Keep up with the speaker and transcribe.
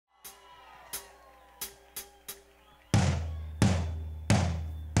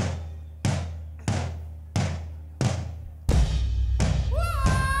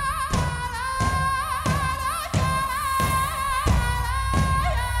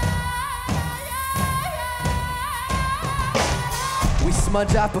my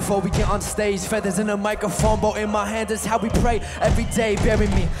job before we get on stage. Feathers in a microphone, bow in my hand, that's how we pray. Every day, bury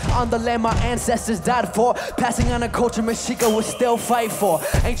me on the land my ancestors died for. Passing on a culture Mexico will still fight for.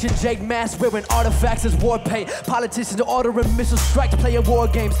 Ancient jade masks wearing artifacts as war paint. Politicians ordering missile strikes, playing war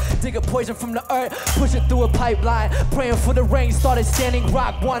games. Dig a poison from the earth, push it through a pipeline. Praying for the rain, started standing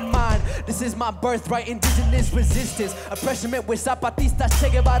rock, one mind. This is my birthright, indigenous resistance. Oppression met with zapatistas, Che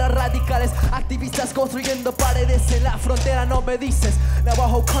Guevara radicales. Activistas construyendo paredes en la frontera, no me dices. Now our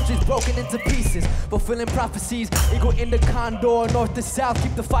whole country's broken into pieces. Fulfilling prophecies, eagle in the condor. North to south,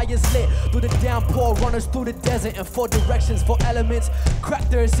 keep the fires lit. Through the downpour, runners through the desert in 4 directions, 4 elements. Crack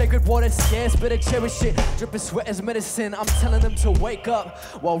there is sacred water, scarce, better cherish it. Dripping sweat is medicine, I'm telling them to wake up.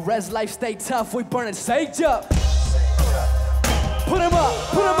 While res life stay tough, we burning sage up. Put him up,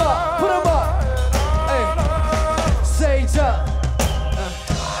 put him up, put him up. Hey, sage up.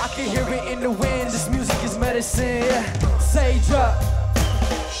 I can hear it in the wind, this music is medicine, yeah. Sage up.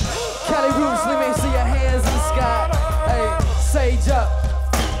 Cali Roots, let me see your hands in the sky. Hey, sage up.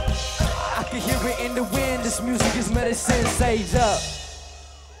 I can hear it in the wind, this music is medicine, sage up.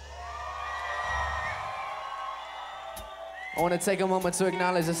 I want to take a moment to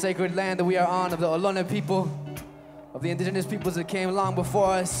acknowledge the sacred land that we are on, of the Ohlone people, of the indigenous peoples that came long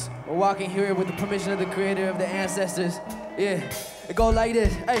before us. We're walking here with the permission of the creator, of the ancestors. Yeah, it go like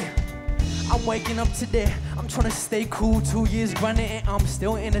this, hey. I'm waking up today, I'm trying to stay cool. 2 years grinding and I'm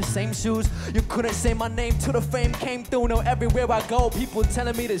still in the same shoes. You couldn't say my name till the fame came through. No, everywhere I go, people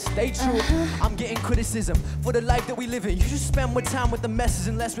telling me to stay true. I'm getting criticism for the life that we live in. You should spend more time with the message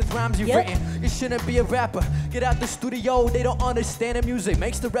and less with rhymes you've written. You shouldn't be a rapper, get out the studio. They don't understand that music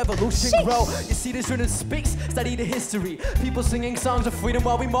makes the revolution grow. You see this when it speaks, study the history. People singing songs of freedom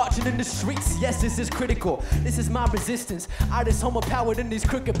while we marching in the streets. Yes, this is critical, this is my resistance. Artists overpowered in these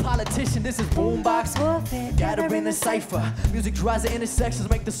crooked politicians. This is boombox warfare, gathering the cipher. Music drives the intersections,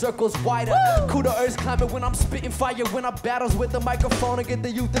 make the circles wider. Cool the earth's climate when I'm spitting fire. When I battles with the microphone and get the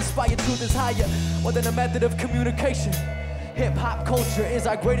youth inspired. Truth is higher, more than a method of communication. Hip-hop culture is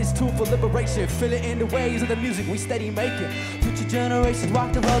our greatest tool for liberation. Feel it in the waves of the music we steady making. Future generations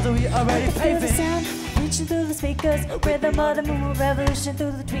walk the roads that we already paving. Reaching through the speakers, rhythm of the movement revolution.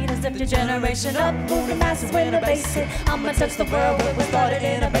 Through the tweeters, lift your generation up. Move the masses with the bass hit. I'ma touch the world where we started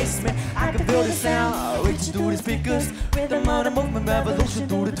in a basement. I can feel the sound, reaching through the speakers. Rhythm of the movement revolution.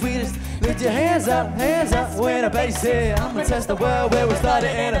 Through the tweeters, lift your hands up when the bass hit. I'ma touch the world where we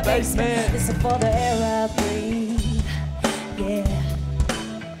started in a basement. Listen for the air I breathe, yeah.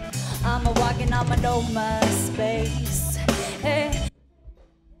 I'ma walk and I'ma know my space, hey.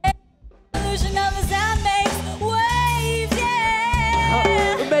 Illusion of the sound makes waves,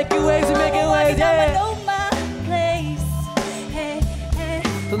 yeah. We're making waves, we're making waves, yeah. I'ma know my place, hey, hey.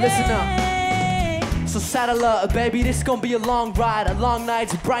 So listen up. So saddle up, baby, this gon' be a long ride, a long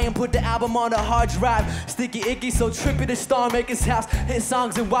night. Brian put the album on the hard drive. Sticky icky, so trippy the star make his house. Hit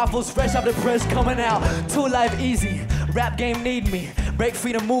songs and waffles, fresh off the press coming out. To life easy, rap game need me. Break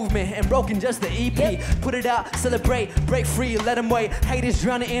free the movement and broken just the EP. Put it out, celebrate, break free, let them wait. Haters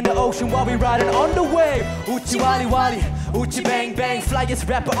drowning in the ocean while we riding on the wave. Uchi wally wally, Uchi bang bang. Flyest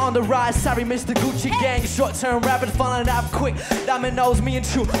rapper on the rise, sorry Mr. Gucci gang. Short term rappers falling out quick. Dominoes, me and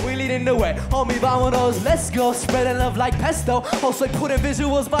True, we leading the way. Homie, vamonos, let's go. Spreading love like pesto. Also putting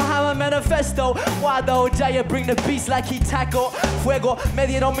visuals behind my manifesto. Why though, Jaya bring the beats like he taco. Fuego, me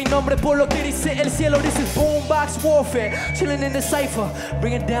dieron mi nombre por lo que dice el cielo. This is boombox warfare, chilling in the cypher.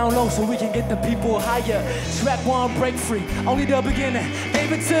 Bring it down low so we can get the people higher. Track 1, break free, only the beginning.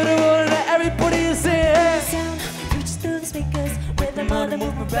 Gave it to the world and everybody is in. Sound reaches through the speakers, rhythm of the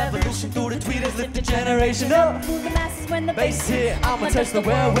movement revolution. Through the tweeters, lift the generation up. Move the masses when the Bass hit, I'ma touch the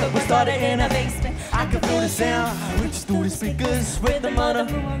world where we started in a basement. I can feel the sound, reach through the speakers. Rhythm of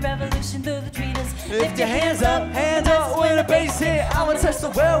the movement revolution. Through the tweeters, lift your hands up when the bass hit. I'ma touch the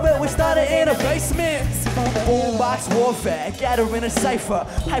world where we started in a basement. Boombox warfare, gathering a cipher.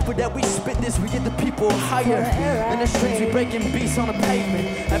 Hyper that we spit this, we get the people higher. In the streets, we breaking beats on the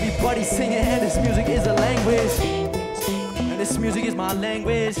pavement. Everybody singing, and this music is a language. And this music is my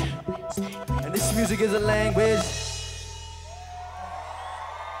language. And this music is a language.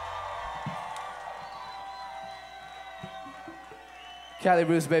 Cali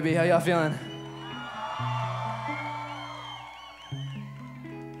Roots, baby, how y'all feeling?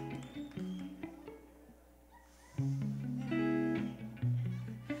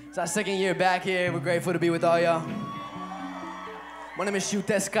 It's our second year back here. We're grateful to be with all y'all. My name is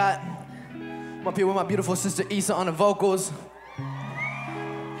Xiuhtezcatl. I'm up here with my beautiful sister Isa on the vocals.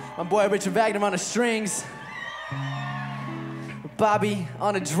 My boy Richard Wagner on the strings. Bobby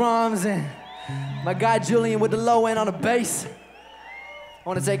on the drums, and my guy Julian with the low end on the bass. I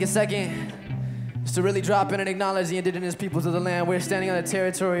want to take a second just to really drop in and acknowledge the indigenous peoples of the land. We're standing on the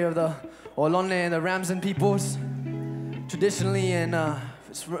territory of the Olone and the Ramsen peoples. Traditionally, and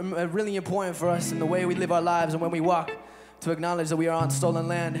it's really important for us in the way we live our lives and when we walk to acknowledge that we are on stolen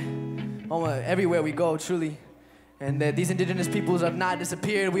land everywhere we go, truly. And that these indigenous peoples have not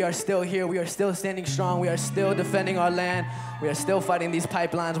disappeared. We are still here. We are still standing strong. We are still defending our land. We are still fighting these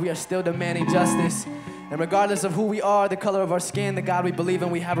pipelines. We are still demanding justice. And regardless of who we are, the color of our skin, the God we believe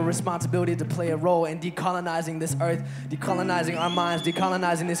in, we have a responsibility to play a role in decolonizing this earth, decolonizing our minds,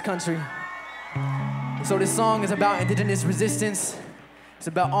 decolonizing this country. So this song is about indigenous resistance. It's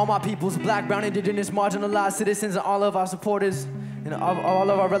about all my peoples, black, brown, indigenous, marginalized citizens, and all of our supporters, and all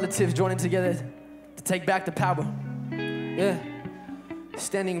of our relatives joining together to take back the power. Yeah.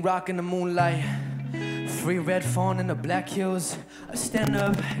 Standing rock in the moonlight, free red fawn in the black hills. I stand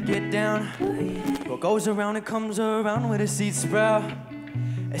up, get down. What goes around, it comes around where the seeds sprout.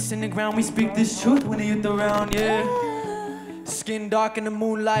 It's in the ground, we speak this truth when the youth around, yeah. Skin dark in the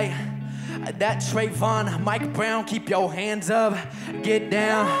moonlight. That Trayvon, Mike Brown, keep your hands up, get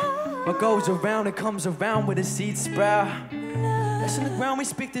down. What goes around, it comes around where the seeds sprout. It's in the ground, we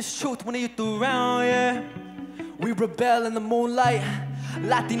speak this truth when the youth around, yeah. We rebel in the moonlight.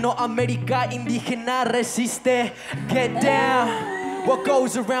 Latino America, indígena resiste, get down. What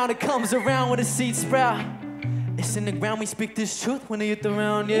goes around, it comes around when the seeds sprout. It's in the ground, we speak this truth when the youth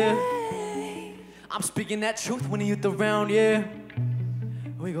around, yeah. I'm speaking that truth when the youth around, yeah.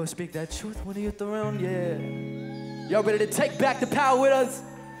 We gonna speak that truth when the youth around, yeah. Y'all ready to take back the power with us?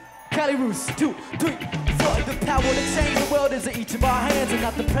 Cali Roots, 2, 3, 4. The power to change the world is in each of our hands, and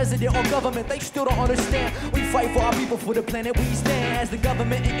not the president or government. They still don't understand. We fight for our people, for the planet we stand. As the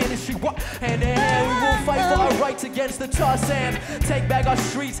government and industry walk hand in hand, we will fight for our rights against the tar sands. Take back our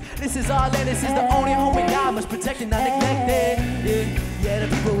streets. This is our land. This is the only home we got. Must protect and not neglect it. Yeah,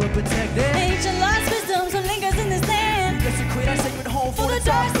 the people will protect it. Ancient lost wisdom so lingers in this land. Let's create our sacred home for the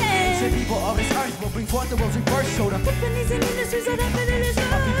dark sands. The people of this earth will bring forth the world's rebirth. Show them. People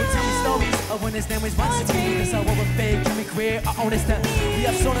tell me stories of when this land was once free. That's how we're big, can we create our own destiny. We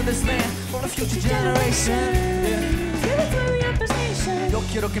have stolen this land for the future generation. Yo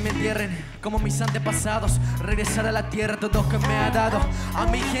quiero que me entierren como mis antepasados. Regresar a la tierra todo que me ha dado. A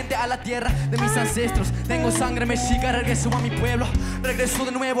mi gente, a la tierra de mis ancestros. Tengo sangre mexica, regreso a mi pueblo. Regreso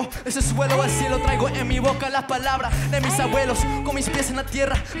de nuevo, ese suelo al cielo. Traigo en mi boca las palabras de mis abuelos. Con mis pies en la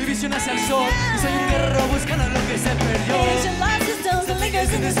tierra, mi visión hacia el sol. Y soy un guerrero buscando lo que se perdió.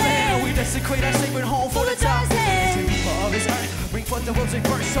 We desecrate our sacred home for the dark sands. The people of this earth bring forth the world's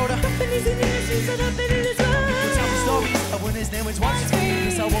first soda. Tell me stories of when his name was once free.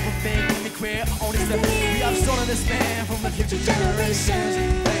 That's how overbig when we create our own destiny. We have stolen this land from the future generations.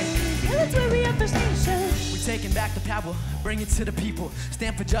 That's where we have the station. We're taking back the power, bring it to the people.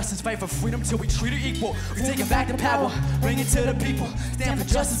 Stand for justice, fight for freedom till we treat it equal. We're taking back the power, bring it to the people. Stand for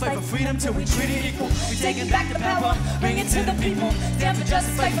justice, fight for freedom till we treat it equal. We're taking back the power, bring it to the people. Stand for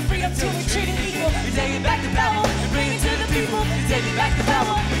justice, fight for freedom till we treat it equal. We're taking back the power, bring it to the people. We're taking back the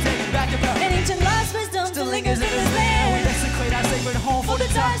power, we're taking back the power. And ancient lost wisdom still lingers in this land. We desecrate our sacred home for the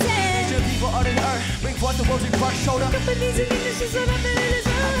dark sands. The people of the earth bring forth the world's first shoulder.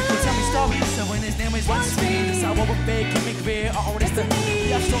 Tell me stories of when his name was once free. That's how we're big, can we create our own destiny.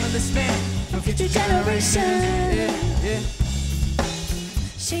 We have stolen this land for future generations. Yeah.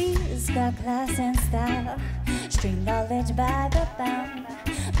 She's got class and style, street knowledge by the pound.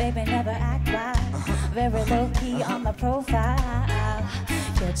 Baby never act wild, very low key on the profile.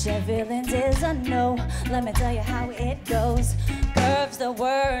 Catching feelings is a no. Let me tell you how it goes. Curves the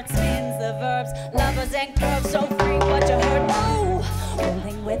words, spins the verbs, lovers and curves, so free what you heard. Oh,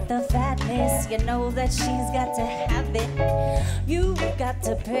 rolling with the fatness, you know that she's got to have it. You got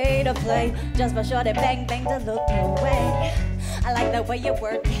to pay to play, just for sure they bang bang to look your way. I like the way you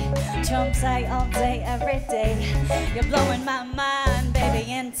work it, trump tight all day, every day. You're blowing my mind,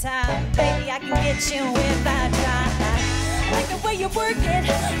 baby, in time. Baby, I can get you if I try. Like the way you work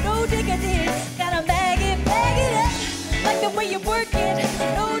it, no diggity, gotta bag it up. Like the way you work it,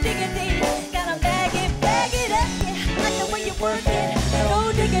 no diggity, gotta bag it up. Yeah. Like the way you work it,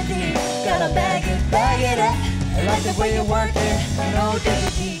 no diggity, gotta bag it up. Like the way you work it, no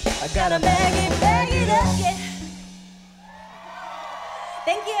diggity, I gotta bag it up. Yeah.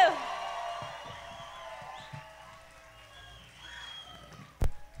 Thank you.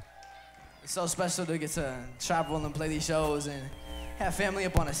 It's so special to get to travel and play these shows and have family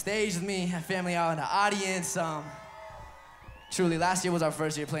up on the stage with me, have family out in the audience. Truly, last year was our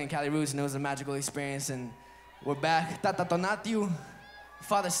first year playing Cali Roots, and it was a magical experience, and we're back. Tata Tonatiu,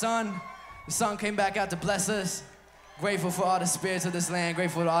 Father, Son. The sun came back out to bless us. Grateful for all the spirits of this land,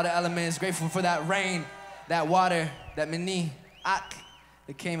 grateful for all the elements, grateful for that rain, that water, that mini, ak,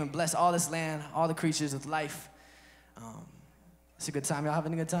 that came and blessed all this land, all the creatures with life. It's a good time. Y'all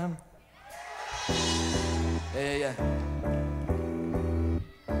having a good time? Yeah.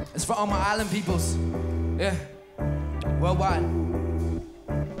 It's for all my island peoples. Yeah. Worldwide.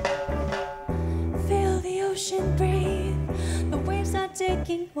 Feel the ocean breathe. The waves are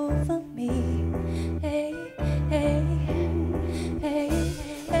taking over me. Hey, hey, hey,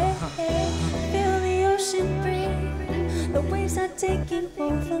 hey, hey. Feel the ocean breathe. The waves are taking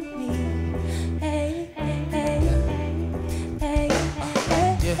over me. Hey, hey, hey, hey,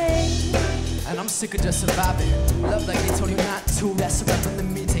 hey, hey. And I'm sick of just surviving. Love like they told you not to. That's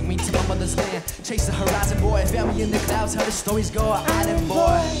surrounding me. Take me to my mother's land. Chase the horizon, boy. Family in the clouds. How the stories go. Island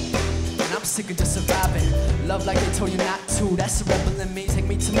boy. And I'm sick of just surviving. Love like they told you not to. That's the rebel in me. Take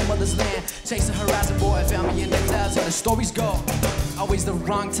me to my mother's land. Chase the horizon, boy. Family in the clouds. How the stories go. Always the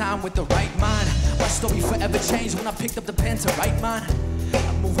wrong time with the right mind. My story forever changed when I picked up the pen to write mine.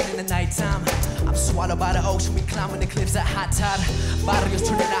 I'm moving in the nighttime. I'm swallowed by the ocean. We climbing the cliffs at high tide. Barrios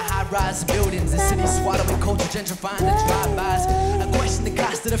turning to high-rise buildings. The city swallowing culture, gentrifying the drive-bys. I question the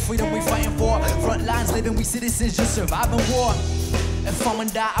cost of the freedom we fighting for. Front lines living, we citizens just surviving war. If I'm gonna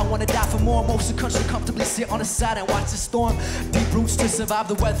die, I wanna die for more. Most of the country comfortably sit on the side and watch the storm. Deep roots to survive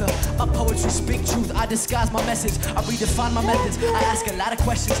the weather. My poetry speak truth, I disguise my message. I redefine my methods, I ask a lot of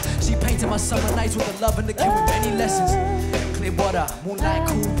questions. She painted my summer nights with the love and the kid with many lessons. Clear water, moonlight,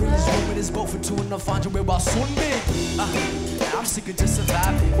 cool breeze. Room in this boat for two enough, find your way while swimming. I'm sick of just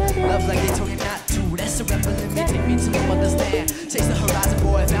surviving. Love like they told you not to. That's a rebel in me, take me to my mother's land. Chase the horizon,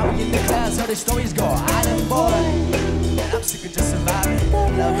 boy. Now we in the clouds, how the stories go. Island boy. I'm sick of just surviving.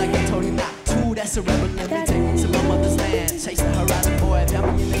 Love like they told you not to. That's a rebel in me, take me to my mother's land. Chase the horizon, boy. Now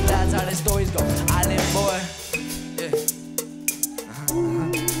we in the clouds, how the stories go. Island boy. Yeah.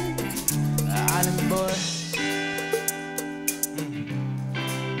 Island boy.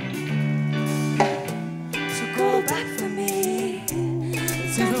 So go back for me.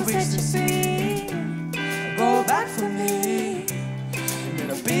 Time to set you free. Go back for me.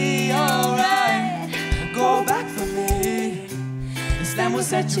 It'll be alright. Go back for me. This land will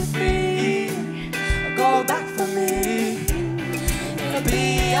set you free. Go back for me. It'll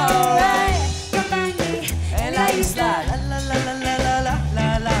be alright. Come find me En la isla, la la la la la la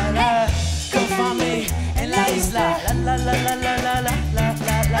la la la. Come find me en la isla, la la la la la la la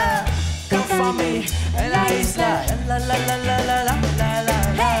la la. Come find me en la isla, la la la la la la la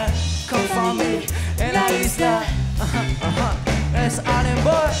la. Come find me en la isla. It's Island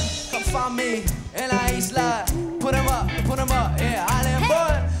boy. Come find me en la isla. Put 'em up, yeah, Island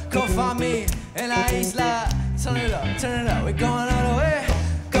boy. Come find me en la isla. Turn it up, we're going all the way.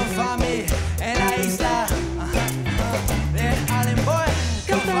 Come find me en la isla. Yeah, Island boy.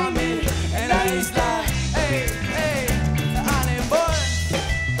 Come find me en la isla. Hey, hey, Island boy.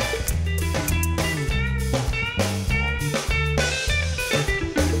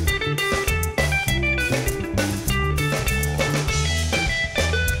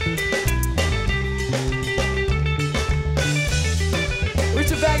 Reach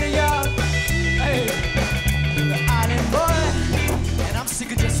your bag and y'all. Hey, the Island boy. And I'm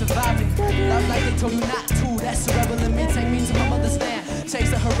sick of just surviving. Love like they told you not to. That's the rebel in me. Take me to my mother's land. Chase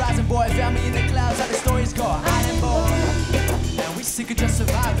the horizon, boy. Found me in the clouds. How the stories go. Island boy. And we sick of just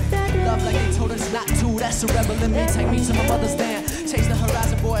surviving. Love like they told us not to. That's the rebel in me. Take me to my mother's land. Chase the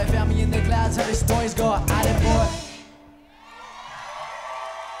horizon, boy. Found me in the clouds. How the stories go. Island boy.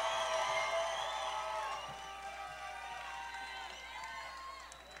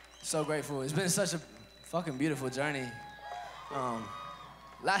 So grateful. It's been such a fucking beautiful journey.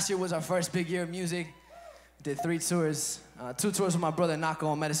 Last year was our first big year of music. Did 3 tours. 2 tours with my brother Nako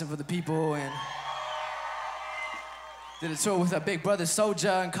on Medicine for the People, and did a tour with our big brother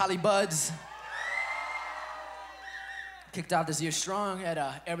Soja and Cali Buds. Kicked out this year strong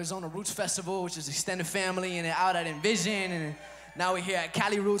at Arizona Roots Festival, which is extended family, and then out at Envision, and now we're here at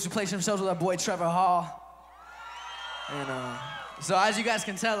Cali Roots, replacing ourselves with our boy Trevor Hall. And so as you guys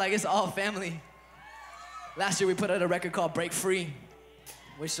can tell, like, it's all family. Last year we put out a record called Break Free,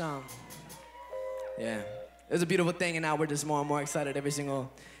 which yeah, it was a beautiful thing, and now we're just more and more excited every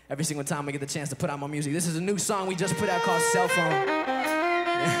single time we get the chance to put out more music. This is a new song we just put out called Cell Phone.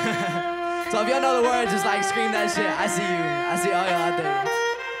 So if y'all know the words, just like scream that shit. I see you. I see all y'all out there.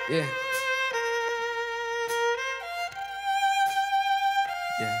 Yeah.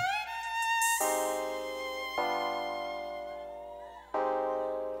 Yeah.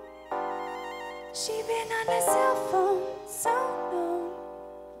 She been on her cell phone so long.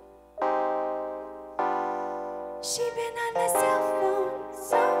 She been on the cell phone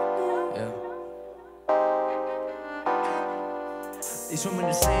so long. Yeah. These women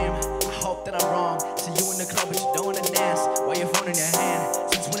the same. I hope that I'm wrong. See you in the club, but you don't wanna dance. While your phone in your hand.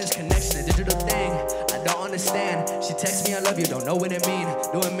 Since when is connection a digital thing? I don't understand. She texts me, I love you, don't know what it mean.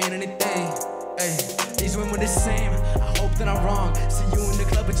 Do it mean anything? Hey, these women the same. I hope that I'm wrong. See you in the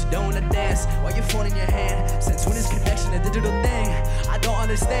club, but you don't wanna dance. While your phone in your hand. Since when is connection a digital thing? I don't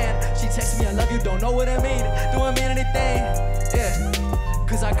understand. She texts me, I love you, don't know what it mean. Do it mean anything? Yeah.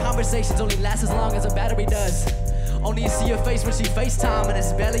 Cause our conversations only last as long as a battery does. Only you see her face when she FaceTime and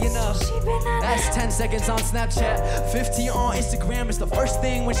it's barely enough. That's 10 seconds on Snapchat, 15 on Instagram. It's the first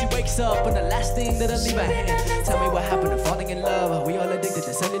thing when she wakes up and the last thing that'll leave her hand. Tell me what happened to falling in love. We all addicted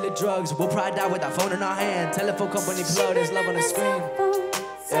to cellular drugs. We'll probably die with our phone in our hand. Telephone company plug, there's love on the screen.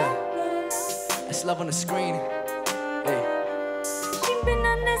 Yeah, it's love on the screen. Hey.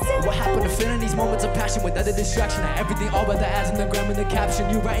 What happened to feeling these moments of passion without the distraction of everything, all but the ads and the gram and the caption?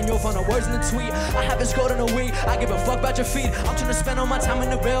 You writing your final words in the tweet. I haven't scrolled in a week. I give a fuck about your feet. I'm trying to spend all my time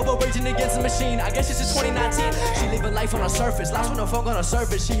in the railroad raging against the machine. I guess it's just 2019. She living life on her surface. Lost when her phone on her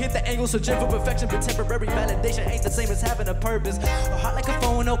surface. She hit the angle searching for perfection, but temporary validation ain't the same as having a purpose. Her heart like a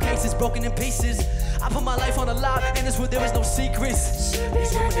phone with no cases, broken in pieces. I put my life on the line, and it's where there is no secrets.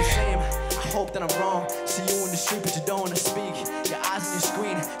 These women the same. I hope that I'm wrong. See you in the street, but you don't wanna speak. Your eyes on your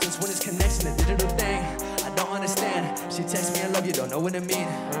screen. Since when is connection a digital thing? I don't understand. She texts me, I love you, don't know what it mean.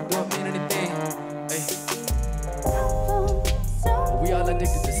 Don't mean anything. Hey. We all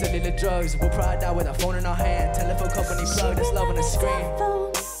addicted to cellular drugs. We'll probably die with our phone in our hand. Telephone company plug, there's love on the screen.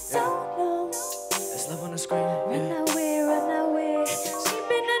 Yeah. There's love on the screen. Yeah. Run away. She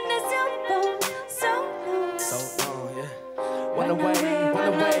been on the cell phone so long. So long, yeah. Run away.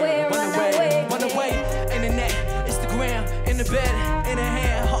 Internet, Instagram, in the bed, in the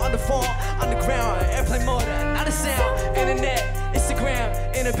hand, on the phone, on the ground, airplane mode, not a sound. Internet, Instagram,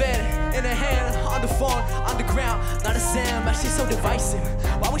 in the bed, in the hand, on the phone, on the ground, not a sound. But she's so divisive.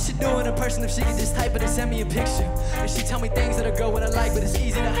 Why would she do it in person if she could just type it and send me a picture? And she tell me things that a girl wouldn't like, but it's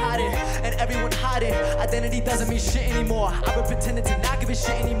easy to hide it, and everyone hide it. Identity doesn't mean shit anymore. I've been pretending to not give a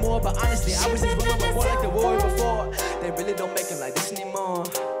shit anymore, but honestly, I was just women more like the war before. They really don't make it like this anymore.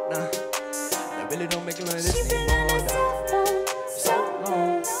 Nah, they really don't make it like this anymore. So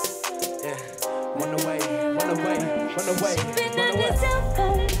long, yeah. Run away.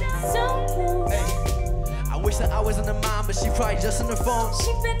 Hey, I wish that I was in the mind, but she probably just on the phone.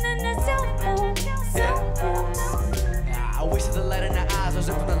 Yeah. I wish that the light in her eyes was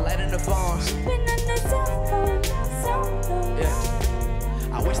from the light in the phone.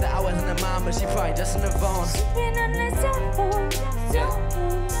 Yeah. I wish that I was in the mind, but she probably just on the phone. Yeah.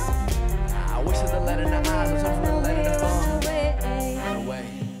 I wish that the light in her eyes was from the light in the phone. Run away.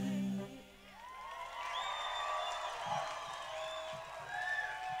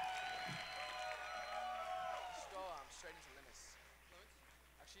 Straight into limits.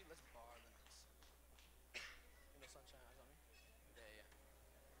 Actually, let's bar limits. You know, sunshine eyes on me? Yeah.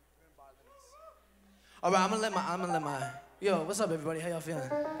 We're in bar limits. Alright, I'm gonna let my. Yo, what's up, everybody? How y'all feeling?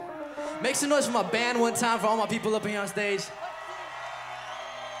 Make some noise for my band one time for all my people up here on stage.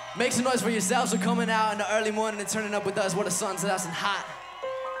 Make some noise for yourselves for coming out in the early morning and turning up with us. What the sun's nice and hot.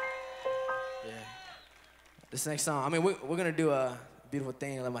 Yeah. This next song, I mean, we're gonna do a beautiful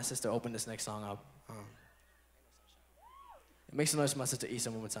thing and let my sister open this next song up. Make some noise for my sister Issa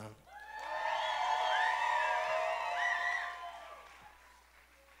one more time.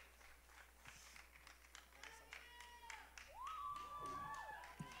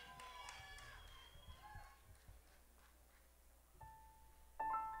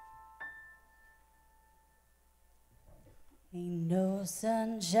 Ain't no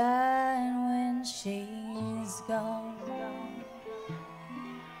sunshine when she's gone.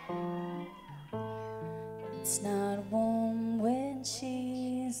 It's not warm when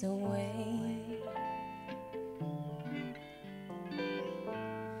she's away.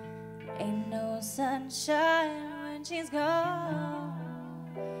 Ain't no sunshine when she's gone.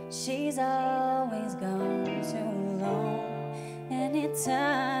 She's always gone too long.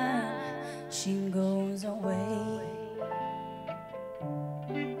 Anytime she goes away,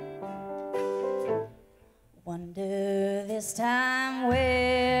 wonder this time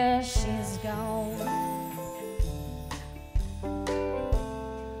where she's gone.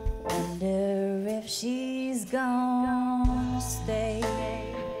 Wonder if she's gonna stay.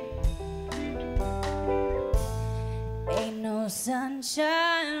 Ain't no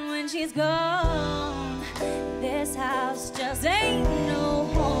sunshine when she's gone. This house just ain't no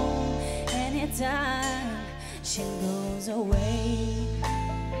home. Anytime she goes away,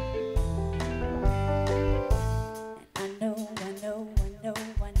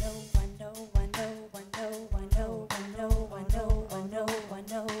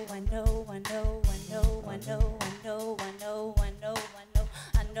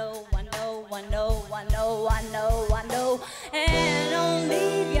 I know, I know, I know, I know. And don't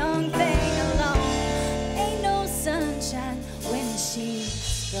leave young thing alone. Ain't no sunshine when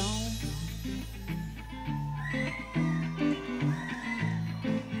she's gone.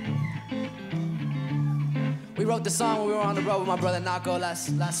 We wrote the song when we were on the road with my brother Nako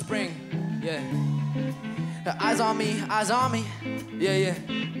last spring. Yeah. Eyes on me, eyes on me. Yeah, yeah.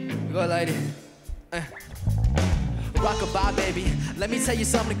 Go like it. Rockabye, baby. Let me tell you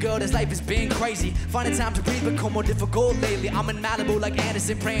something, girl, this life has been crazy. Finding time to breathe become more difficult lately. I'm in Malibu like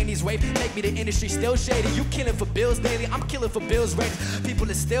Anderson, praying these waves take me to industry, still shady. You killing for bills daily, I'm killing for bills rates. People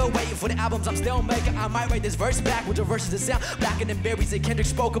are still waiting for the albums I'm still making. I might write this verse back with the verses that sound blacker than berries. And Kendrick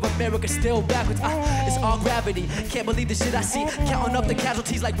spoke of America still backwards. It's all gravity, can't believe the shit I see. Counting up the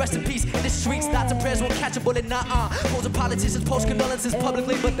casualties like rest in peace. In the streets, thoughts and prayers won't catch a bullet, nah. Posing politicians post condolences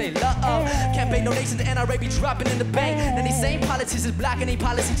publicly, but they love. Campaign donations to NRA be dropping in the bank. Then these same politicians blocking any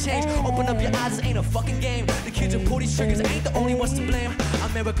policy change. Open up your eyes, this ain't a fucking game. The kids who pull these triggers ain't the only ones to blame.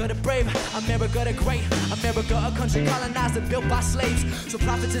 America the brave, America the great. America a country colonized and built by slaves. So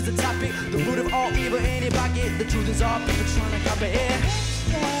profits is the topic, the root of all evil. Anybody get the truth is all people trying to copy it.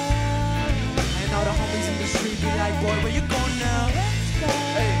 And all the homies in the street be like, boy, where you going now?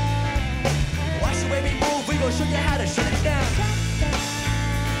 Hey, watch the way we move, we gon' show you how to shut it down.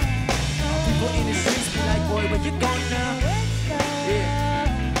 People in the streets be like, boy, where you going now? Yeah.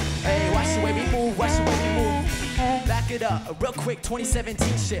 Hey, watch the way we move, watch the way we move. Back it up, real quick,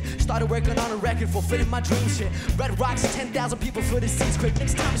 2017 shit. Started working on a record, fulfilling my dream shit. Red Rocks, 10,000 people for the seats quick.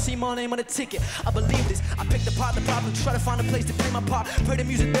 Next time you see my name on the ticket, I believe this. I picked apart the problem, try to find a place to play my part. Play the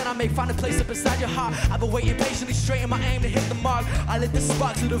music that I make, find a place up inside your heart. I've been waiting patiently, straight in my aim to hit the mark. I lit the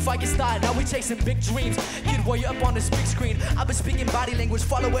spark to the Viking style, now we chasing big dreams. Kid warrior up on this big screen. I've been speaking body language,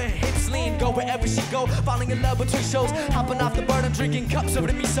 follow her hips lean. Go wherever she go, falling in love between shows. Hopping off the bird, I'm drinking cups of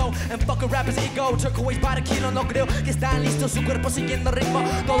the miso. And fuck a rapper's ego, turquoise by the kilo, no creo que están listos, su cuerpo siguiendo ritmo.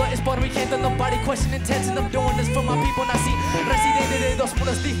 Todo es por mi gente, nobody question intense. And I'm doing this for my people, nací residente de dos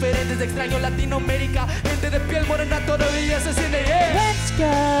puros diferentes. Extraño Latinoamérica, gente de piel morena todavía se siente, yeah. Let's go.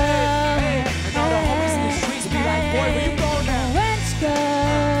 Hey, and all the homies in the streets be like, boy, where you going now? Let's go.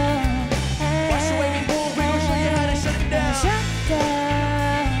 Watch the way we move, we gon' show you how to shut it down. Shut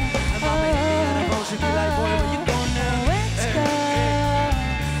down. And mama hit me on the phone, she be like, boy, where you going now? Let's go.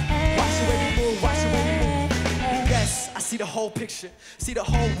 Watch the way we move, watch the way we move. Yes, I see the whole picture, see the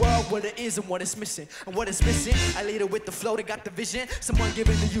whole world, what it is and what it's missing. And what it's missing, I lead it with the flow that got the vision. Someone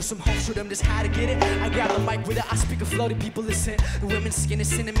giving the youth some hope, show them just how to get it. I grab the mic with it, I speak a flow that people listen. The women's skin is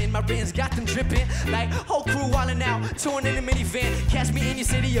cinnamon, my rings got them dripping. Like whole crew wildin' out, touring in a minivan. Catch me in your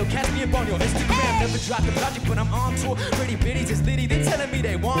city, yo, catch me up on your Instagram. Never dropped a project, but I'm on tour. Pretty bitties is litty, they telling me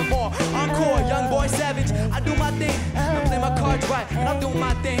they want more. Encore, young boy savage, I do my thing. I play my cards right, and I'm doing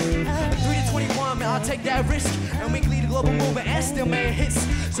my thing. 3 to 21, man, I'll take that risk. And we can lead a global movement and still make hits.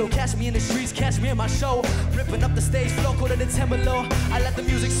 So catch me in the streets, catch me in my show. Ripping up the stage, flow colder than 10 below. I let the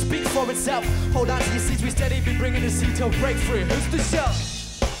music speak for itself. Hold on to your seats, we steady been bringing the seat till break free. Here's the show.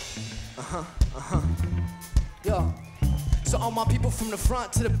 Yo. So all my people from the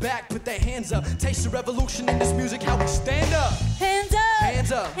front to the back, put their hands up. Taste the revolution in this music, how we stand up. Hands up.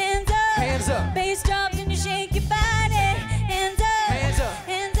 Hands up. Hands up. Hands up. Bass drops and you shake your body. Hands up. Hands up.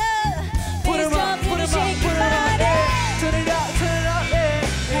 Hands up. Put Bass 'em up, drops put and you 'em up, shake put your 'em up, body. yeah. Turn it up, yeah.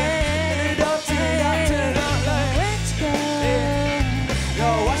 Turn it up, turn it up, turn it up, like. Let's go. Yeah. Yo,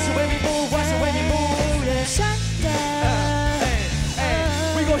 watch the way we move, watch the way we move, yeah. Shut down.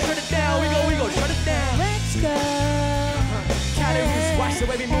 Hey, we gon' shut it down, we gon' shut it down. Let's go. Cali Roots, watch the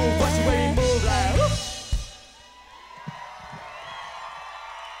way we move, watch the way we move, like. Woo.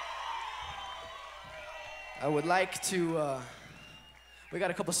 I would like to, we got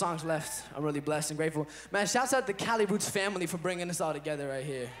a couple songs left. I'm really blessed and grateful. Man, shouts out to the Cali Roots family for bringing us all together right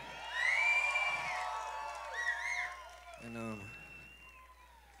here. And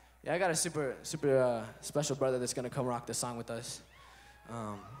yeah, I got a super special brother that's gonna come rock the song with us.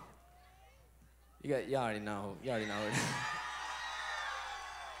 You already know it.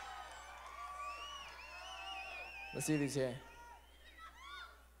 Let's see if he's here.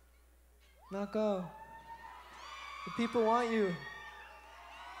 Nako, the people want you.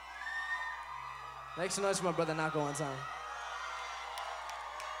 Make some noise for my brother Nako one time.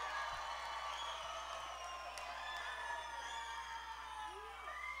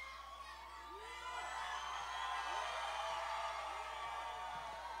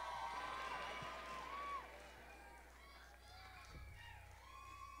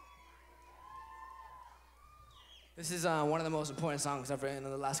 This is one of the most important songs I've written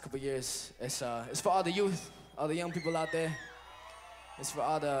in the last couple of years. It's for all the youth, all the young people out there. It's for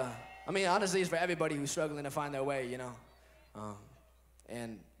all the I mean, honestly, it's for everybody who's struggling to find their way, you know.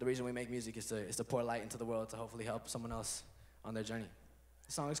 And the reason we make music is to pour light into the world to hopefully help someone else on their journey.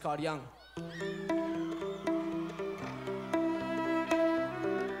 The song is called Young.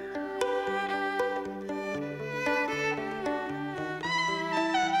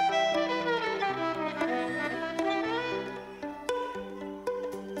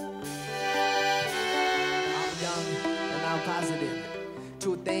 Positive.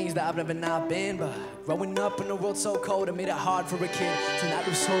 Two things that I've never not been, but growing up in a world so cold, it made it hard for a kid to not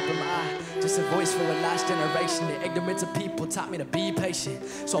lose hope in my eye. Just a voice for a last generation. The ignorance of people taught me to be patient.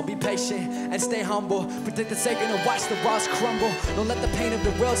 So I'll be patient and stay humble. Predict the second and watch the walls crumble. Don't let the pain of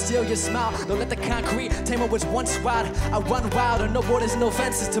the world steal your smile. Don't let the concrete tame what was once wild. I run wild on no borders, no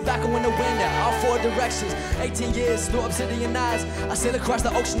fences. Tobacco in the wind at all four directions. 18 years, no obsidian eyes. I sail across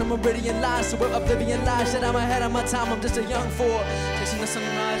the ocean, a meridian line. So we're oblivion lies. Shit, I'm ahead of my time. I'm just a young fool chasing the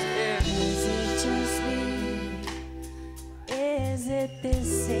sunrise. Yeah. Is it just me? Is it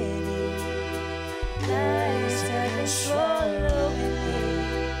this city? Lies have been swallowing me.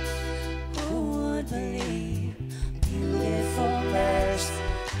 Who would believe? Beautiful mercy,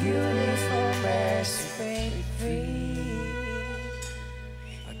 break me free.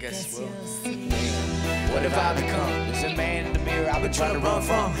 I guess we'll see. What have I become? There's a man in the mirror I've been trying to run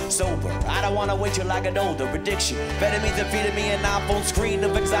from. Sober, I don't wanna wait till I get older. Addiction, vitamins that feeding me an iPhone screen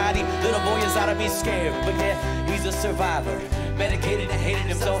of anxiety. Little boy inside of me scared, but yeah, he's a survivor. Medicated and hated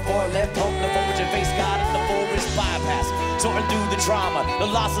himself for left home. The forward and face God in the forest bypass. Sorting through the trauma, the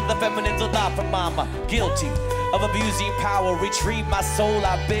loss of the feminine, a lot from mama. Guilty of abusing power, retrieve my soul.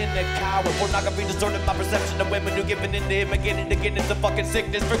 I've been a coward. Pornography distorted my perception of women who giving into him again and again. It's a fucking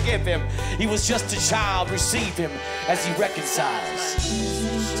sickness. Forgive him. He was just a child. Receive him as he reconciles. Is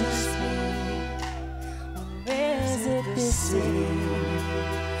it just me? Or is it this city?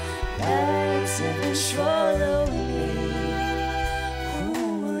 Lights have been swallowing me. Who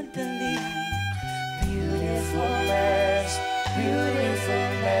would believe? Beautiful mercy,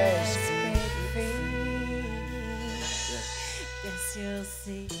 yes, you'll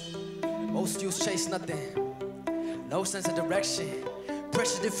see. most youths chase nothing, no sense of direction.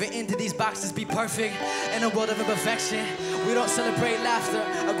 Pressure to fit into these boxes, be perfect in a world of imperfection. We don't celebrate laughter,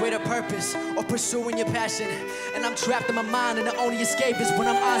 a greater purpose, or pursuing your passion. And I'm trapped in my mind, and the only escape is when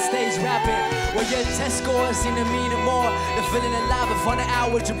I'm on stage rapping. Well, your test scores seem to mean it more than feeling alive and fun an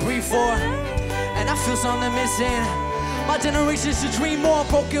hour to breathe for. And I feel something missing. My generation should dream more.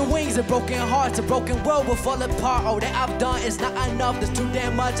 Broken wings and broken hearts, a broken world will fall apart. All that I've done is not enough, there's too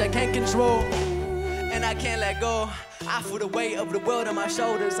damn much I can't control. And I can't let go. I feel the weight of the world on my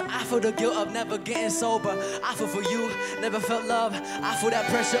shoulders. I feel the guilt of never getting sober. I feel for you, never felt love. I feel that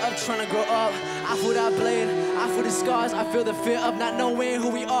pressure of trying to grow up. I feel that blade, I feel the scars. I feel the fear of not knowing who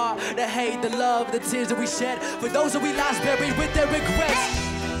we are. The hate, the love, the tears that we shed for those that we lost, buried with their regrets.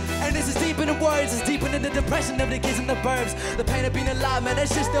 And this is deeper than words, it's deeper than the depression of the kids in the burbs. The pain of being alive, man, that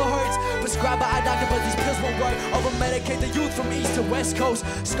shit still hurts. Prescribed by a doctor, but these pills won't work. Over-medicate the youth from east to west coast.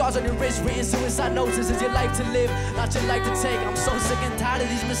 Scars on your wrist, written suicide notes. This is your life to live, not your life to take. I'm so sick and tired of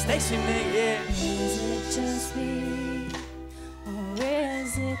these mistakes we make, yeah. Is it just me, or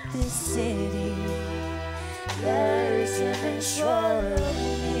is it this city? Lies have been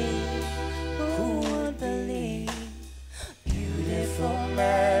swallowing me. Who would believe? Beautiful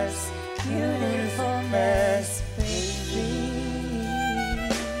mercy, baby.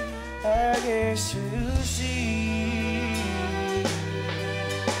 I guess you see.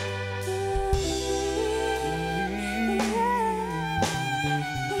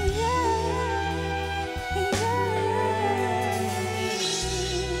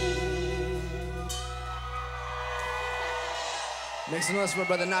 Make some noise for my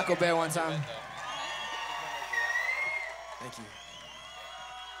brother Naco Bear one time. Thank you.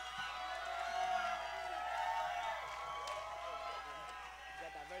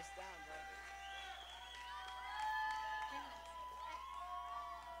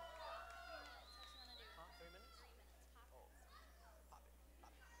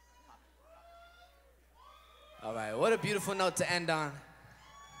 All right, what a beautiful note to end on.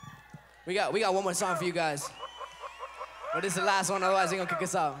 We got one more song for you guys. But this is the last one, otherwise they're gonna kick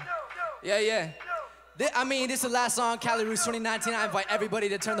us out. Yeah. This is the last song, Cali Roots 2019. I invite everybody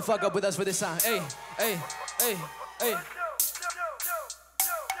to turn the fuck up with us for this song. Hey.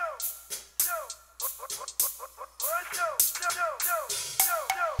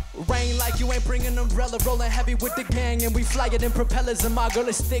 Rain like you ain't bringing an umbrella, rolling heavy with the gang, and we fly it in propellers, and my girl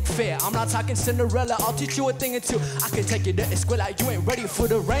is stick fair. I'm not talking Cinderella, I'll teach you a thing or two. I can take you to Escuela, you ain't ready for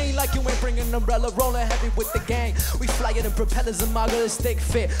the rain. Like you ain't bringing an umbrella, rolling heavy with the gang. We fly it in propellers, and my girl is stick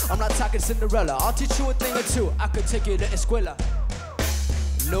fair. I'm not talking Cinderella, I'll teach you a thing or two. I could take you to Escuela.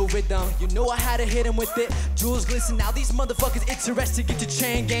 No rhythm, you know I had to hit him with it. Jewels glisten, now these motherfuckers interested. Get your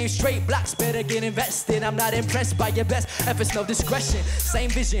chain game straight, blocks better get invested. I'm not impressed by your best efforts, no discretion. Same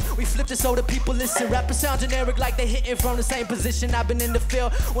vision, we flip it so the people listen. Rappers sound generic like they hitting from the same position. I've been in the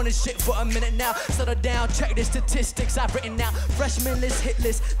field, winning shit for a minute now. Settle down, check the statistics I've written out. Freshman list, hit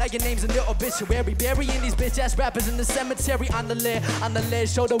list, now your name's in the obituary. Burying these bitch ass rappers in the cemetery. On the lid,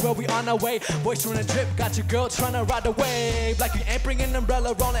 show the world we on our way. Boys trying to drip, got your girl trying to ride the wave. Like you ain't bringing an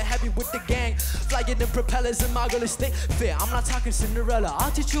umbrella, rolling heavy with the gang. Flying the propellers and my girl is stick fair. I'm not talking Cinderella, I'll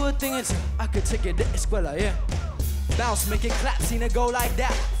teach you a thing or two. I could take you to Escuela, yeah. Bounce, make it clap, seen it go like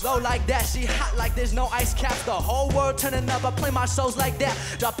that. Flow like that, she hot like there's no ice caps. The whole world turning up, I play my shows like that.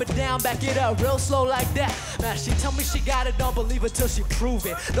 Drop it down, back it up, real slow like that. Man, she tell me she got it, don't believe it till she prove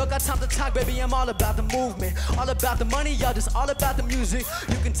it. Don't got time to talk, baby, I'm all about the movement. All about the money, y'all just all about the music.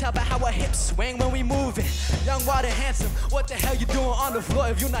 You can tell by how our hips swing when we moving. Young, wild, and handsome, what the hell you doing on the floor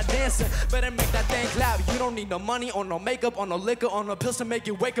if you're not dancing? Better make that thing clap. You don't need no money or no makeup or no liquor or no pills to make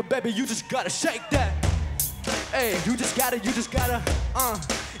you wake up, baby. You just gotta shake that. Hey, you just gotta, yeah,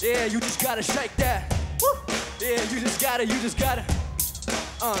 you just gotta shake that. Woo. Yeah, you just gotta, you just gotta.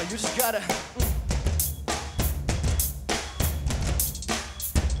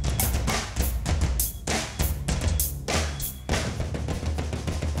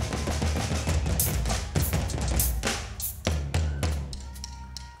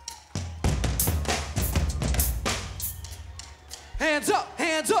 Hands up,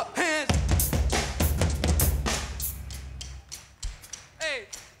 hands up, hands.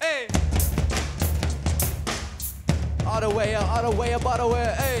 Hey. All the way up, all the way up, all the way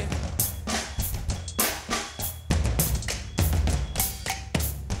up, hey.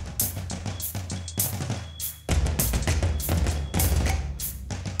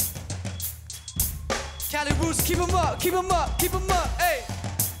 Cali Roots, keep 'em up, keep 'em up, keep 'em up, hey.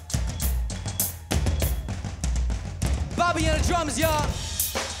 Bobby on the drums, y'all.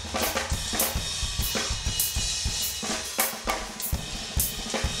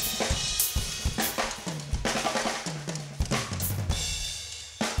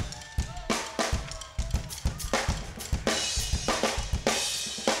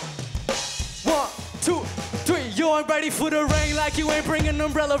 You ain't ready for the rain like you ain't bringing an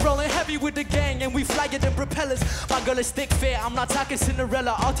umbrella, rolling heavy with the gang, and we fly it in propellers. My girl is stick fair, I'm not talking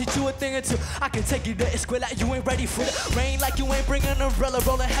Cinderella, I'll teach you a thing or two. I can take you to Escuela, you ain't ready for the rain like you ain't bringing an umbrella,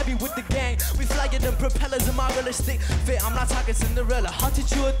 rolling heavy with the gang. We fly it in propellers, and my girl is stick fair, I'm not talking Cinderella, I'll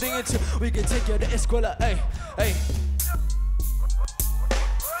teach you a thing or two. We can take you to Escuela, hey, hey.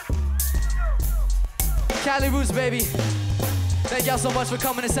 Cali Roots, baby. Thank y'all so much for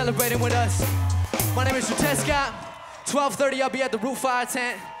coming and celebrating with us. My name is Xiuhtezcatl. 12:30, I'll be at the Roof Fire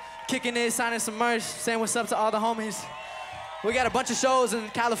tent, kicking it, signing some merch, saying what's up to all the homies. We got a bunch of shows in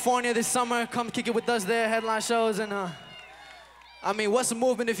California this summer. Come kick it with us there, headline shows, and I mean, what's a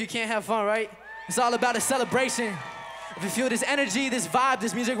movement if you can't have fun, right? It's all about a celebration. If you feel this energy, this vibe,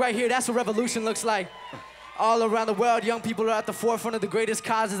 this music right here, that's what revolution looks like. All around the world, young people are at the forefront of the greatest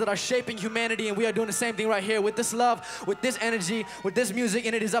causes that are shaping humanity, and we are doing the same thing right here with this love, with this energy, with this music,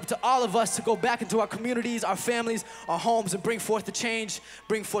 and it is up to all of us to go back into our communities, our families, our homes, and bring forth the change,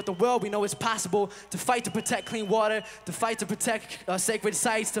 bring forth the world. We know it's possible to fight to protect clean water, to fight to protect sacred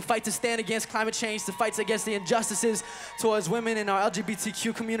sites, to fight to stand against climate change, to fight against the injustices towards women in our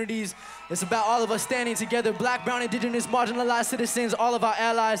LGBTQ communities. It's about all of us standing together, black, brown, indigenous, marginalized citizens, all of our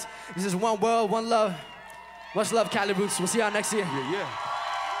allies. This is one world, one love. Much love, Cali Roots. We'll see y'all next year.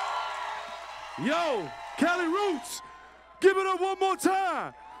 Yo, Cali Roots, give it up one more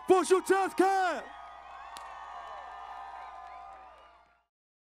time for Xiuhtezcatl.